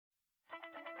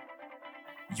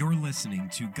You're listening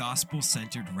to Gospel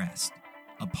Centered Rest,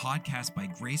 a podcast by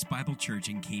Grace Bible Church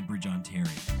in Cambridge, Ontario,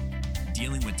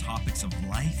 dealing with topics of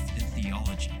life and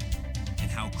theology, and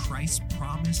how Christ's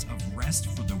promise of rest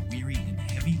for the weary and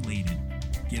heavy laden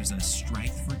gives us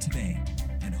strength for today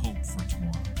and hope for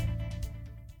tomorrow.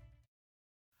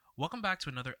 Welcome back to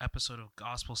another episode of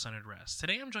Gospel Centered Rest.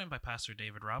 Today I'm joined by Pastor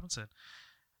David Robinson,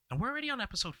 and we're already on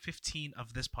episode 15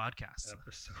 of this podcast.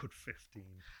 Episode 15.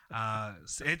 I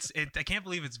can't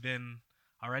believe it's been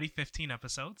already 15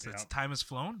 episodes. Yep. Time has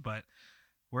flown, but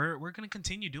we're going to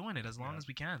continue doing it as long as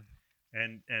we can.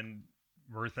 And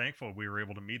we're thankful we were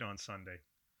able to meet on Sunday.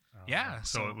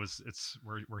 So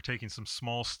we're taking some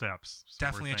small steps. So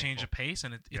definitely a change of pace,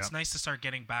 and it's nice to start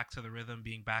getting back to the rhythm,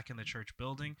 being back in the church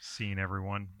building, seeing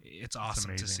everyone. It's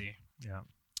awesome to see. Yeah.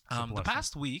 The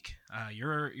past week,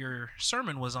 your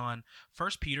sermon was on 1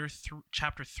 Peter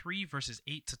chapter 3, verses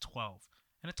 8 to 12,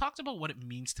 and it talked about what it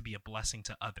means to be a blessing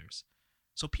to others.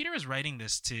 So Peter is writing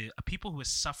this to a people who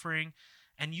is suffering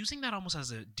and using that almost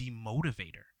as a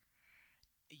demotivator.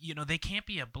 You know, they can't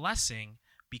be a blessing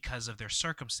because of their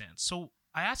circumstance. So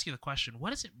I ask you the question,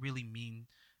 what does it really mean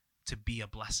to be a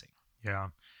blessing? Yeah.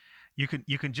 You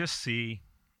can just see,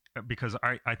 because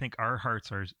I think our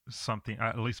hearts are something,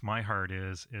 at least my heart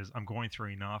is I'm going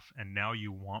through enough, and now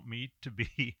you want me to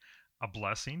be a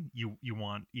blessing. You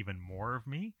want even more of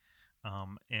me,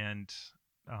 and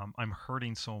I'm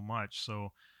hurting so much.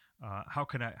 So how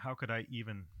could I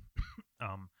even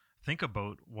think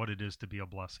about what it is to be a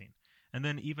blessing? And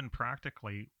then even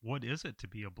practically, what is it to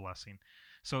be a blessing?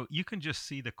 So you can just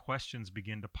see the questions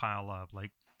begin to pile up.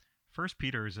 Like First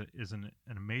Peter is an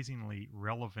amazingly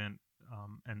relevant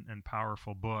and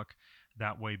powerful book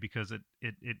that way, because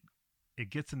it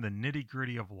gets in the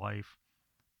nitty-gritty of life,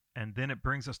 and then it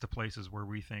brings us to places where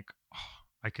we think, oh,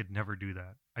 I could never do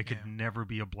that. I could never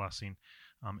be a blessing.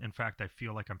 In fact, I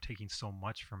feel like I'm taking so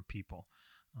much from people,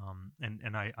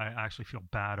 and I actually feel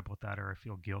bad about that, or I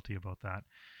feel guilty about that.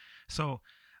 So,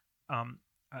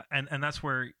 and that's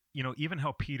where, you know, even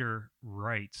how Peter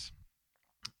writes,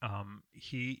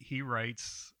 he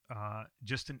writes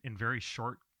just in very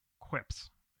short quips,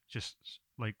 just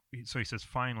like, so he says,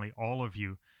 finally, all of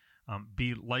you,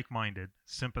 be like-minded,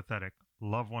 sympathetic,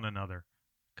 love one another,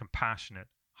 compassionate,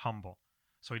 humble.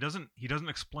 So he doesn't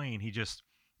explain. He just,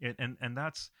 and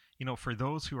that's, you know, for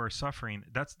those who are suffering,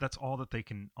 that's all that they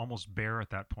can almost bear at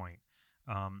that point.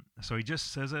 So he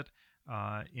just says it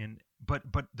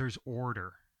but there's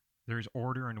order. There's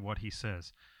order in what he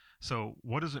says. So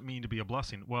what does it mean to be a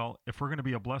blessing? Well, if we're going to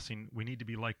be a blessing, we need to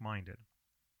be like-minded.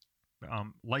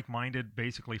 Like-minded,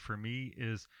 basically, for me,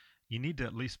 is you need to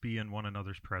at least be in one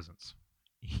another's presence.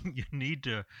 you need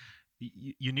to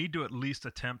at least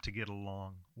attempt to get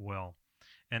along well.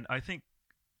 And I think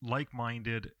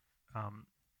like-minded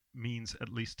means at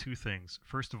least two things.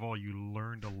 First of all, you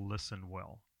learn to listen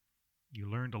well.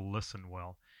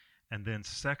 And then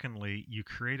secondly, you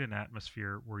create an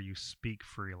atmosphere where you speak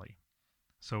freely.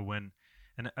 So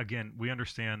and again, we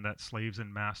understand that slaves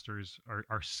and masters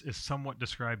is somewhat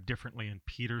described differently in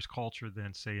Peter's culture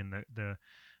than, say, in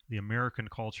the American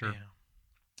culture.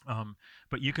 Yeah.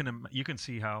 But you can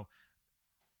see how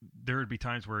there would be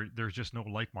times where there's just no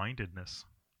like-mindedness.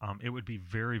 It would be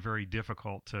very, very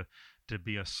difficult to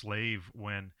be a slave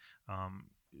when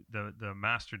the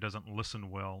master doesn't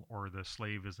listen well, or the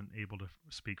slave isn't able to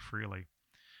speak freely.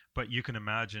 But you can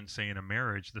imagine, say, in a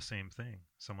marriage, the same thing.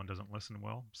 Someone doesn't listen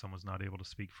well, someone's not able to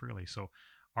speak freely. So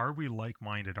are we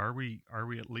like-minded? Are we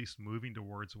at least moving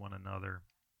towards one another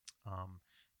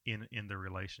in the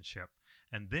relationship?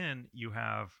 And then you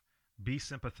have be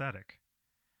sympathetic.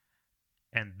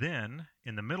 And then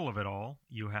in the middle of it all,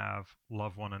 you have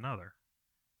love one another.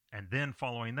 And then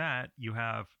following that, you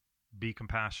have be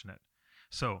compassionate.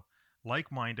 So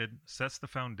like-minded sets the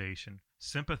foundation.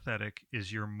 Sympathetic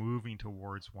is you're moving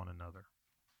towards one another.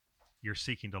 You're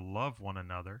seeking to love one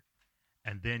another,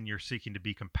 and then you're seeking to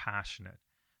be compassionate.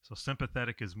 So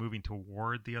sympathetic is moving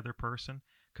toward the other person.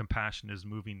 Compassion is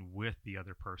moving with the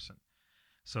other person.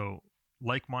 So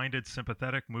like-minded,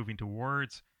 sympathetic, moving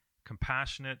towards,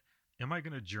 compassionate. Am I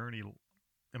going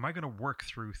to work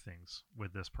through things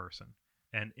with this person?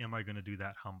 And am I going to do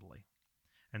that humbly?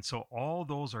 And so all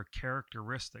those are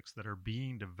characteristics that are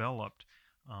being developed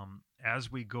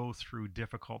as we go through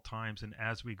difficult times and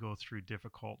as we go through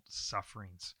difficult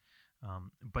sufferings.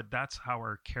 But that's how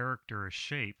our character is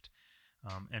shaped.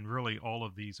 And really all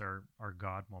of these are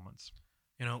God moments.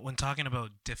 You know, when talking about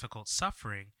difficult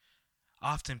suffering,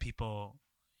 often people,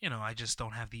 you know, I just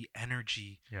don't have the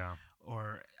energy. Yeah.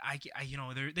 Or I you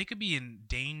know, they could be in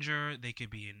danger. They could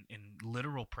be in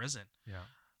literal prison. Yeah.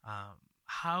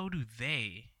 How do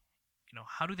they,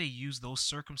 how do they use those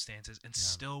circumstances and Yeah.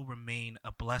 still remain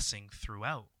a blessing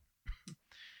throughout?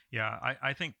 Yeah,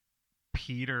 I think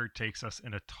Peter takes us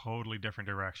in a totally different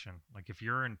direction. Like if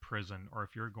you're in prison or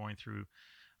if you're going through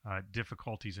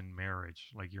difficulties in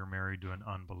marriage, like you're married to an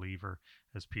unbeliever,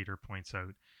 as Peter points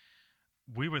out,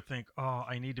 we would think, oh,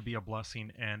 I need to be a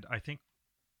blessing, and I think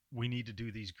we need to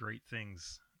do these great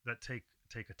things that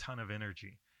take a ton of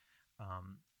energy.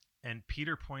 And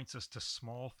Peter points us to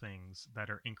small things that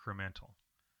are incremental,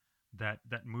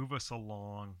 that move us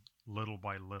along little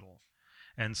by little.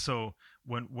 And so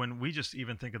when we just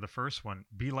even think of the first one,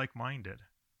 be like-minded,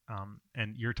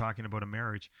 and you're talking about a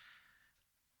marriage,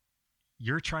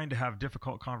 you're trying to have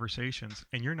difficult conversations,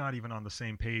 and you're not even on the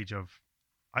same page of,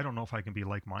 I don't know if I can be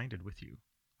like-minded with you.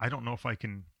 I don't know if I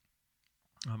can.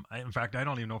 In fact, I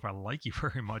don't even know if I like you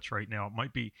very much right now. It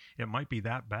might be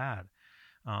that bad.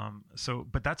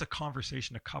 But that's a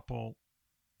conversation a couple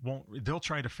they'll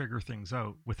try to figure things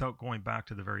out without going back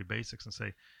to the very basics and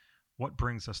say, what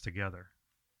brings us together?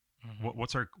 Mhm.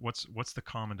 What's the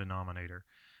common denominator?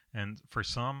 And for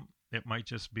some, it might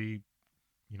just be,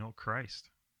 Christ,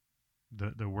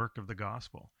 the work of the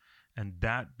gospel. And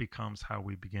that becomes how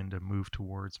we begin to move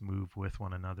with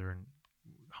one another and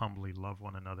humbly love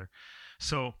one another.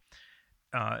 So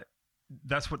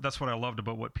that's what I loved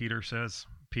about what Peter says.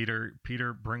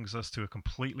 Peter brings us to a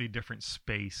completely different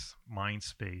mind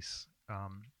space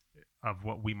of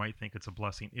what we might think it's a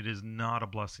blessing. It is not a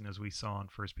blessing as we saw in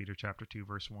 1 Peter chapter 2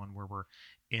 verse 1, where we're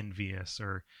envious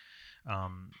or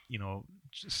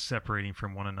separating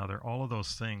from one another. All of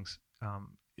those things.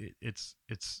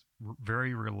 It's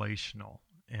very relational,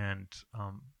 and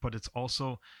but it's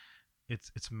also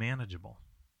it's manageable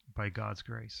by God's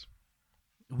grace.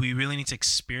 We really need to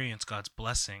experience God's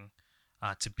blessing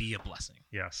to be a blessing.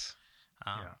 Yes.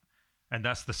 Um, Yeah. And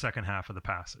that's the second half of the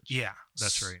passage. Yeah.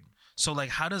 That's right. So,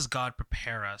 how does God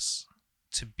prepare us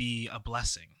to be a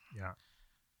blessing? Yeah.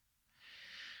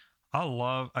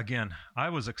 I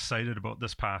was excited about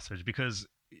this passage because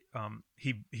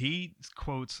he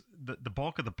quotes the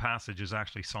bulk of the passage is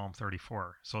actually Psalm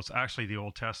 34. So it's actually the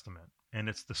Old Testament, and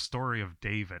it's the story of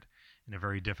David in a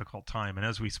very difficult time. And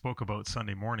as we spoke about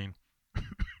Sunday morning,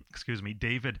 excuse me,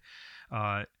 David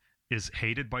is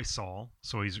hated by Saul,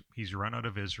 so he's run out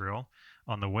of Israel.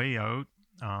 On the way out,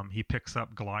 he picks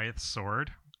up Goliath's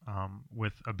sword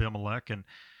with Abimelech, and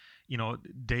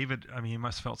David, he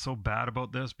must have felt so bad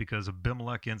about this because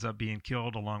Abimelech ends up being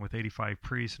killed along with 85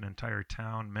 priests, an entire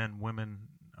town, men, women,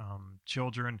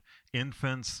 children,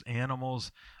 infants,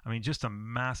 animals. Just a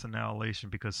mass annihilation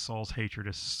because Saul's hatred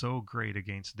is so great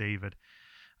against David.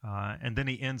 And then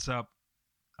he ends up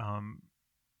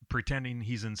pretending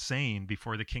he's insane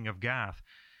before the king of Gath.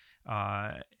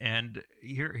 And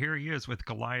here he is with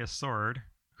Goliath's sword,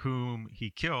 whom he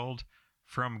killed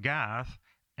from Gath,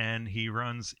 and he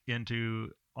runs into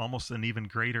almost an even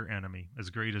greater enemy, as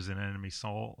great as an enemy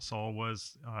Saul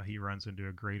was. He runs into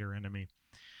a greater enemy,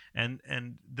 and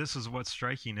this is what's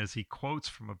striking is he quotes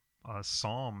from a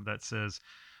psalm that says,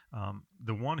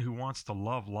 "The one who wants to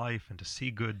love life and to see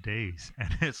good days,"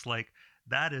 and it's like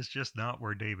that is just not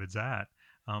where David's at,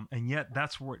 and yet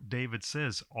that's what David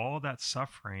says. All that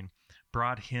suffering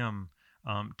brought him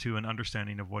to an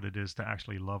understanding of what it is to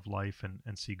actually love life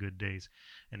and see good days.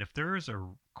 And if there is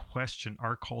a question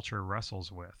our culture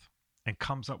wrestles with and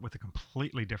comes up with a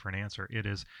completely different answer, it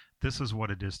is, this is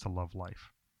what it is to love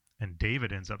life. And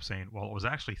David ends up saying, well, it was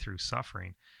actually through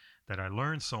suffering that I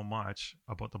learned so much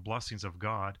about the blessings of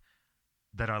God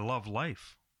that I love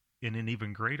life in an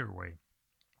even greater way.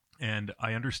 And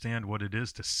I understand what it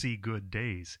is to see good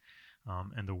days.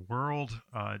 And the world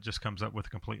just comes up with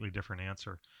a completely different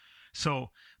answer.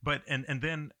 So,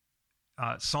 then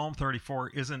Psalm 34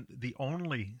 isn't the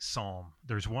only psalm.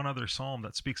 There's one other psalm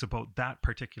that speaks about that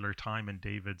particular time in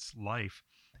David's life,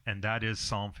 and that is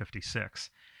Psalm 56.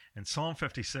 And Psalm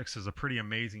 56 is a pretty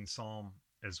amazing psalm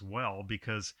as well,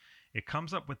 because it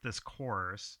comes up with this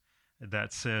chorus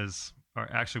that says, or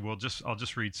actually, I'll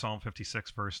just read Psalm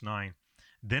 56 verse 9.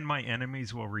 Then my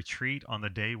enemies will retreat on the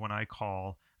day when I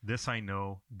call. This I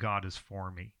know, God is for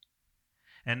me.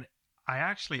 And I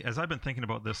actually, as I've been thinking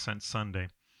about this since Sunday,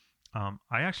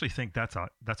 I actually think that's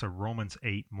a Romans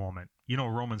 8 moment.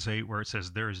 Romans 8, where it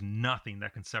says there is nothing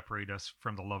that can separate us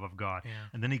from the love of God. Yeah.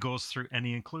 And then he goes through and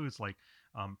he includes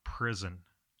prison,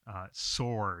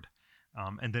 sword,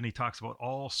 and then he talks about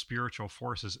all spiritual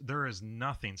forces. There is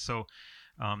nothing. So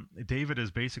David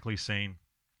is basically saying,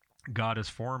 God is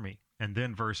for me. And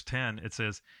then verse 10, it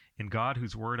says, in God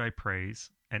whose word I praise,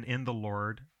 and in the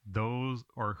Lord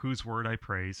whose word I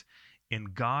praise, in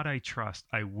God I trust,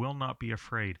 I will not be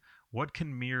afraid. What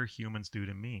can mere humans do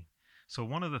to me? So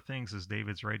one of the things as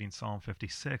David's writing Psalm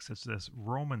 56, it's this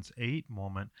Romans 8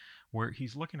 moment where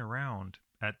he's looking around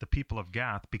at the people of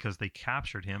Gath because they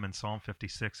captured him, and Psalm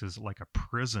 56 is like a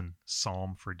prison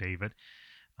psalm for David.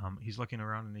 He's looking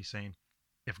around and he's saying,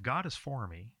 if God is for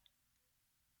me,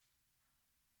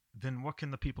 then what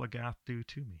can the people of Gath do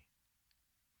to me?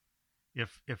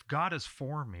 If God is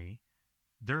for me,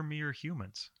 they're mere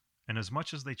humans. And as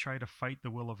much as they try to fight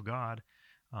the will of God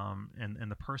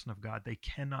and the person of God, they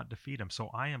cannot defeat him. So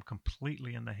I am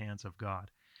completely in the hands of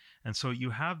God. And so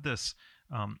you have this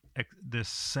this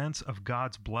sense of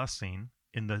God's blessing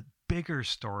in the bigger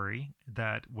story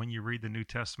that when you read the New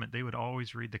Testament, they would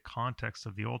always read the context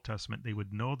of the Old Testament. They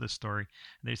would know this story.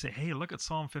 And they say, hey, look at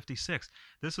Psalm 56.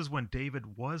 This is when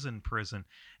David was in prison.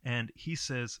 And he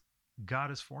says,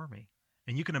 God is for me.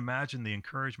 And you can imagine the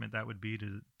encouragement that would be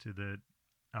to the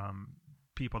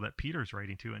people that Peter's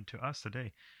writing to and to us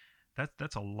today.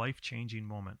 That's a life-changing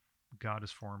moment. God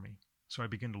is for me. So I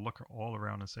begin to look all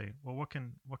around and say, well, what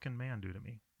can man do to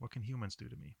me? What can humans do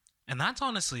to me? And that's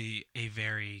honestly a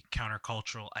very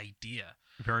countercultural idea.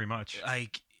 Very much.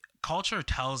 Like, culture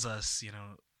tells us,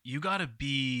 you got to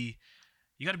be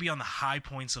on the high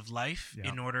points of life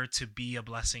in order to be a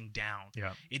blessing down.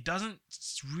 Yeah. It doesn't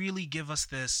really give us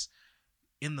this.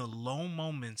 In the low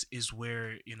moments is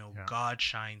where, God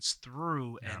shines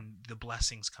through and the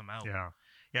blessings come out. Yeah.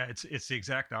 Yeah, it's the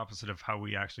exact opposite of how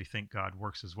we actually think God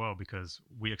works as well, because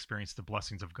we experience the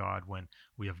blessings of God when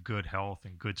we have good health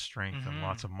and good strength and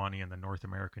lots of money in the North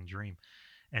American dream.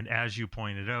 And as you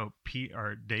pointed out,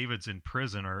 David's in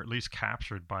prison, or at least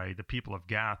captured by the people of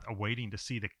Gath, awaiting to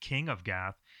see the king of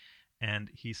Gath, and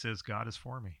he says, God is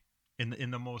for me.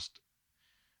 In the most...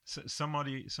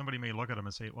 Somebody may look at him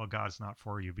and say, well, God's not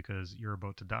for you because you're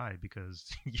about to die, because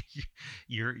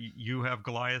you have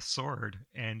Goliath's sword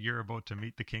and you're about to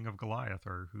meet the king of Goliath,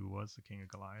 or who was the king of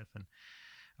Goliath.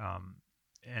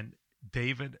 And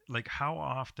David, like, how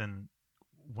often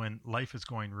when life is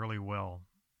going really well,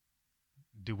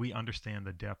 do we understand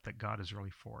the depth that God is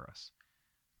really for us?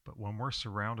 But when we're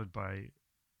surrounded by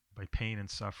pain and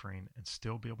suffering and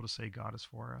still be able to say God is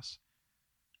for us,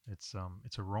 it's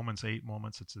a Romans 8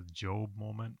 moments. It's a Job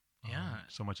moment. Yeah.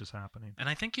 So much is happening. And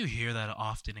I think you hear that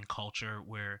often in culture,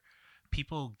 where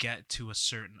people get to a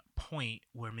certain point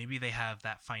where maybe they have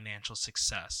that financial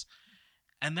success,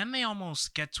 and then they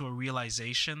almost get to a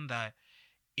realization that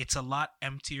it's a lot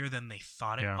emptier than they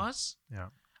thought it was. Yeah.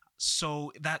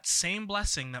 So that same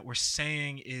blessing that we're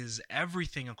saying is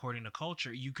everything according to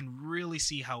culture, you can really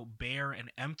see how bare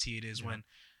and empty it is when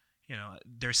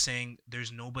they're saying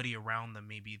there's nobody around them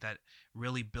maybe that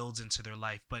really builds into their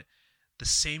life. But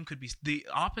the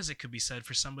opposite could be said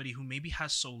for somebody who maybe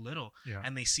has so little,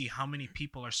 and they see how many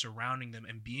people are surrounding them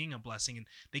and being a blessing, and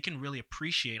they can really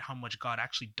appreciate how much God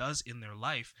actually does in their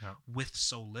life with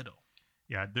so little.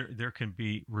 Yeah, there can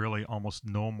be really almost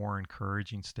no more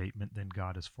encouraging statement than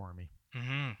God is for me.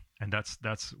 Mm-hmm. And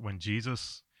that's when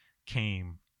Jesus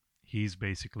came, he's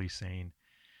basically saying,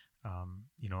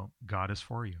 God is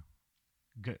for you.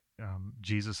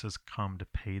 Jesus has come to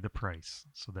pay the price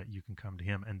so that you can come to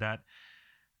him. And that,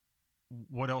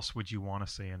 what else would you want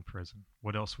to say in prison?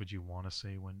 What else would you want to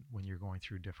say when you're going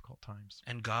through difficult times?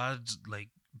 And God's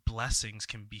blessings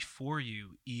can be for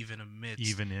you even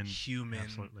in human,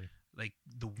 absolutely, like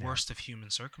the worst of human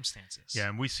circumstances. Yeah,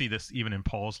 and we see this even in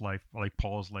Paul's life. Like,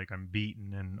 Paul's like, I'm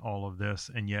beaten and all of this,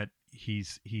 and yet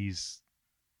he's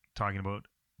talking about,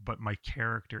 but my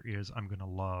character is I'm going to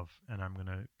love, and I'm going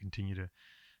to continue to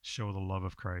show the love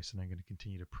of Christ, and I'm going to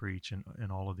continue to preach,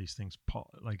 and all of these things. Paul,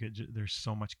 there's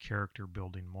so much character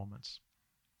building moments.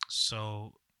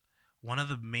 So one of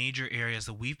the major areas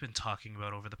that we've been talking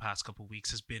about over the past couple of weeks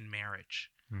has been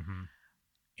marriage. Mm-hmm.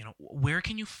 Where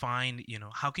can you find,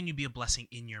 how can you be a blessing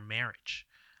in your marriage?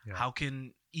 Yeah. How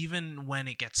can, even when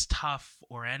it gets tough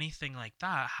or anything like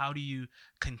that, how do you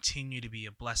continue to be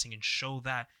a blessing and show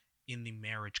that in the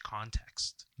marriage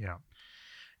context?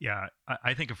 Yeah,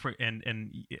 I think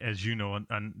and as you know,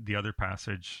 on the other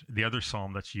passage, the other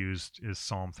psalm that's used is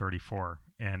Psalm 34,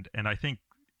 and I think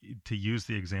to use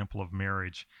the example of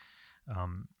marriage,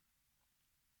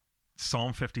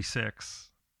 Psalm 56,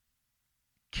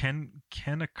 can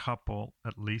a couple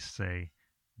at least say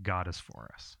God is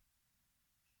for us?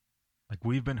 Like,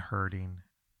 we've been hurting,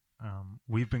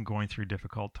 we've been going through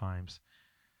difficult times.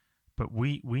 But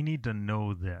we need to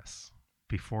know this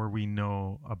before we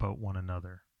know about one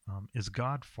another. Is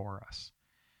God for us?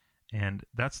 And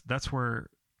that's where,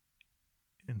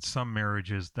 in some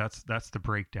marriages, that's the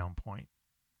breakdown point.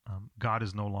 God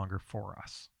is no longer for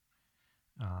us.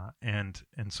 And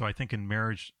so I think in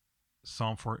marriage,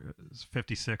 Psalm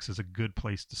 56 is a good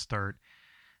place to start.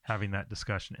 having that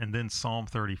discussion. And then Psalm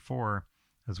 34,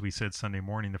 as we said Sunday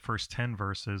morning, the first 10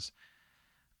 verses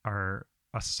are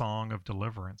a song of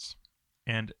deliverance.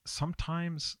 And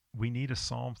sometimes we need a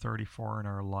Psalm 34 in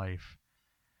our life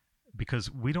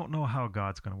because we don't know how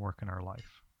God's going to work in our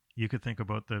life. You could think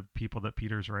about the people that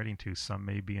Peter's writing to. Some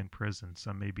may be in prison,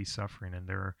 some may be suffering, and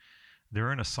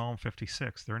they're in a Psalm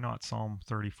 56. They're not Psalm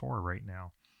 34 right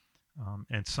now.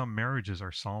 And some marriages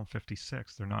are Psalm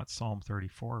 56. They're not Psalm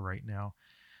 34 right now.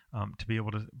 To be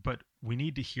able to, but we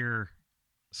need to hear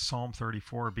Psalm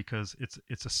 34 because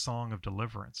it's a song of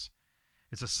deliverance.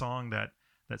 It's a song that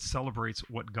celebrates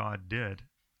what God did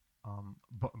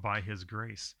by His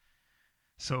grace.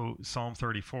 So Psalm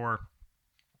 34,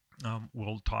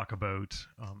 we'll talk about,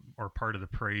 or part of the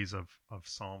praise of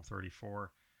Psalm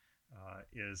 34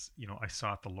 is, I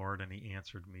sought the Lord and He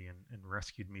answered me and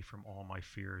rescued me from all my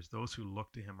fears. Those who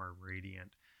look to Him are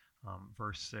radiant.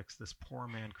 Verse 6, this poor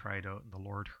man cried out and the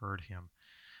Lord heard him.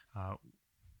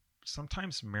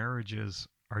 Sometimes marriages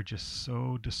are just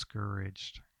so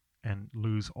discouraged and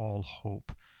lose all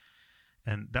hope.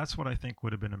 And that's what I think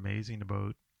would have been amazing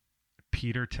about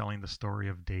Peter telling the story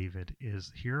of David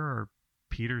is here are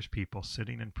Peter's people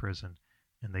sitting in prison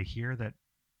and they hear that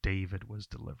David was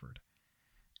delivered.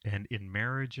 And in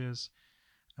marriages,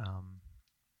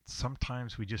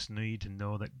 sometimes we just need to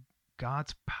know that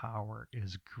God's power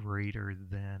is greater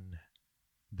than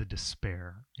the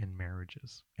despair in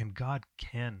marriages. And God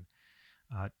can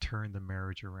turn the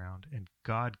marriage around. And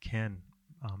God can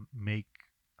make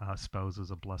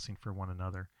spouses a blessing for one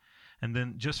another. And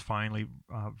then just finally,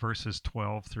 verses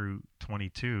 12 through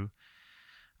 22.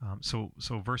 So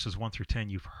verses 1 through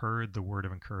 10, you've heard the word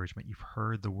of encouragement. You've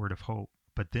heard the word of hope.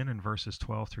 But then in verses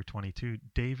 12 through 22,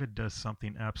 David does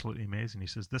something absolutely amazing. He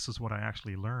says, this is what I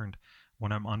actually learned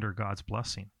when I'm under God's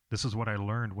blessing. This is what I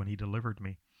learned when He delivered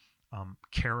me.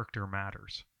 Character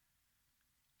matters.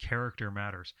 Character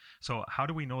matters. So how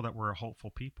do we know that we're a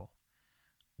hopeful people?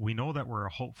 We know that we're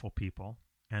a hopeful people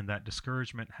and that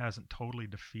discouragement hasn't totally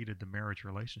defeated the marriage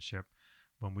relationship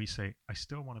when we say, I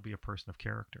still want to be a person of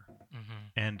character. Mm-hmm.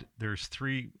 And there's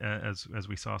three, as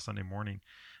we saw Sunday morning,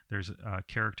 there's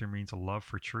character means a love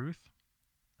for truth.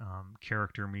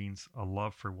 Character means a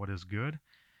love for what is good.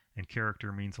 And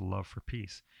character means a love for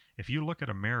peace. If you look at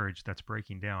a marriage that's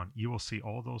breaking down, you will see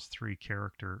all those three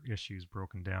character issues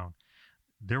broken down.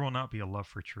 There will not be a love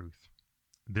for truth.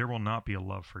 There will not be a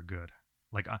love for good.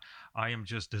 Like I am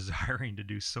just desiring to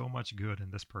do so much good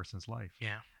in this person's life.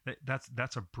 Yeah.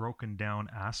 That's a broken down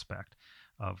aspect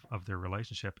of their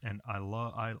relationship. And I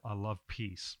love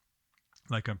peace.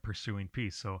 Like I'm pursuing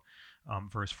peace. So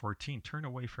verse 14, turn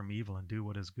away from evil and do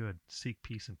what is good. Seek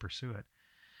peace and pursue it.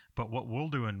 But what we'll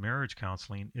do in marriage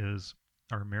counseling is,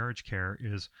 our marriage care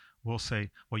is, we'll say,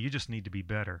 well, you just need to be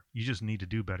better. You just need to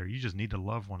do better. You just need to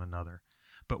love one another.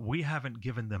 But we haven't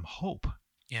given them hope.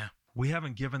 Yeah. We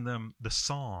haven't given them the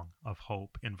song of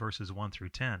hope in verses 1 through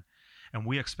 10. And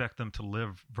we expect them to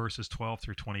live verses 12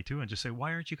 through 22 and just say,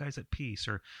 why aren't you guys at peace?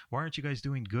 Or why aren't you guys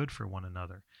doing good for one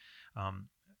another?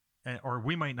 Or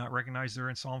we might not recognize they're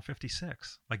in Psalm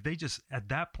 56. Like at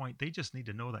that point, they just need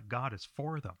to know that God is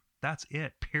for them. That's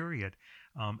it, period.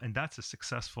 And that's a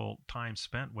successful time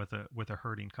spent with a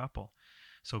hurting couple.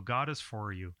 So God is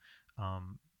for you.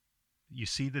 You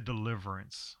see the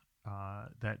deliverance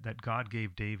that God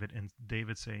gave David, and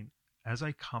David saying, as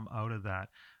I come out of that,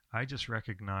 I just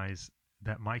recognize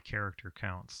that my character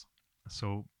counts.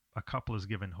 So a couple is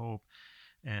given hope,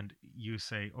 and you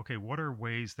say, okay, what are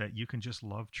ways that you can just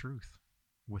love truth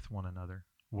with one another?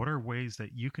 What are ways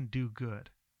that you can do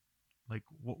good? Like,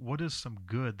 what is some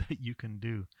good that you can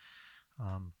do?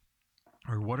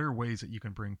 Or what are ways that you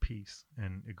can bring peace?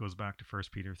 And it goes back to 1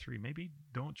 Peter 3. Maybe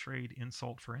don't trade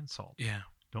insult for insult. Yeah.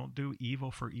 Don't do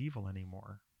evil for evil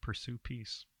anymore. Pursue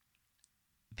peace.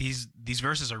 These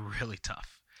verses are really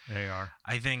tough. They are.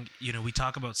 I think, we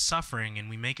talk about suffering and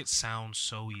we make it sound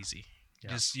so easy.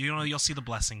 Yeah. Just, you'll see the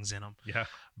blessings in them. Yeah.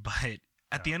 But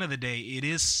at the end of the day, it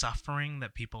is suffering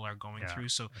that people are going through.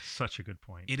 So that's such a good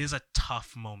point. It is a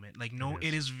tough moment. Like,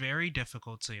 it is very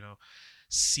difficult to,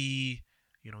 see,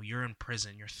 you're in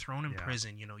prison, you're thrown in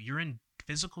prison, you're in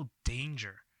physical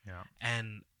danger. Yeah.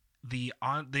 And the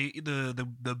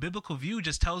biblical view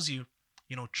just tells you,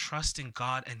 trust in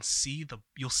God and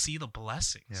you'll see the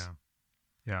blessings. Yeah.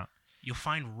 Yeah. You'll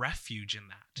find refuge in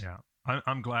that. Yeah.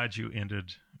 I'm glad you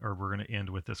ended, or we're going to end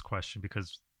with this question,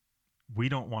 because we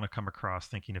don't want to come across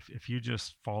thinking if you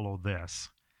just follow this,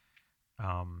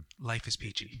 life is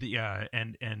peachy. Yeah,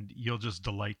 and you'll just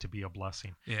delight to be a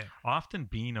blessing. Yeah. Often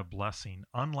being a blessing,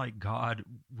 unlike God,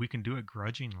 we can do it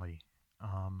grudgingly.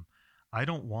 I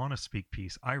don't want to speak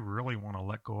peace. I really want to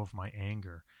let go of my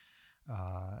anger.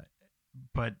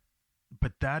 But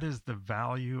that is the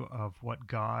value of what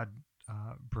God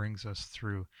brings us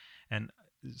through. And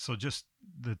so just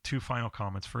the two final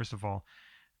comments. First of all,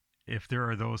 if there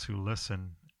are those who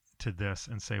listen to this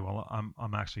and say, well,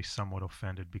 I'm actually somewhat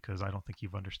offended because I don't think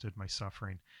you've understood my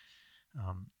suffering.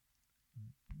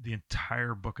 The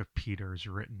entire book of Peter is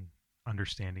written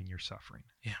understanding your suffering.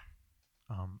 Yeah.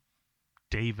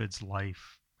 David's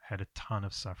life had a ton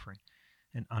of suffering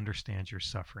and understands your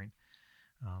suffering.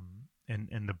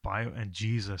 And the Bible and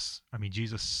Jesus,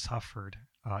 Jesus suffered.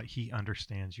 He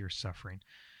understands your suffering.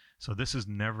 So this is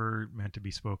never meant to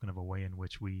be spoken of a way in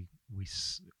which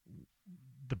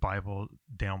the Bible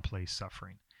downplays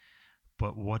suffering.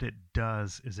 But what it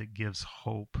does is it gives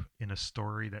hope in a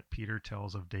story that Peter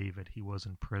tells of David. He was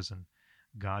in prison.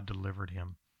 God delivered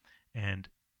him. And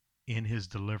in his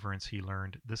deliverance, he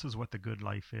learned this is what the good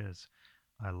life is.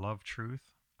 I love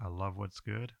truth. I love what's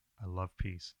good. I love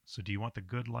peace. So do you want the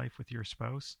good life with your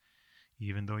spouse,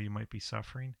 even though you might be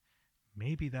suffering?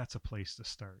 Maybe that's a place to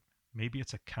start. Maybe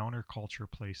it's a counterculture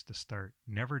place to start.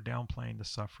 Never downplaying the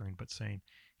suffering, but saying,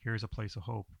 here's a place of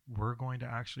hope. We're going to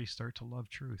actually start to love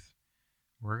truth.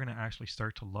 We're going to actually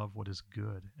start to love what is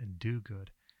good and do good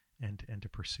and to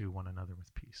pursue one another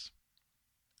with peace.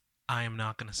 I am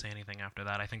not going to say anything after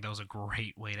that. I think that was a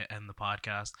great way to end the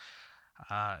podcast.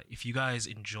 If you guys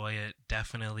enjoy it,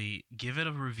 definitely give it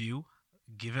a review.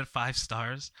 Give it 5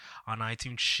 stars on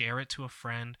iTunes. Share it to a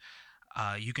friend.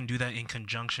 You can do that in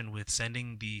conjunction with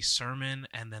sending the sermon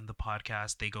and then the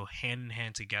podcast. They go hand in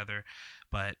hand together.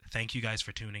 But thank you guys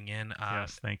for tuning in.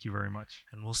 Yes, thank you very much.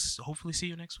 And we'll hopefully see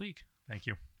you next week. Thank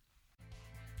you.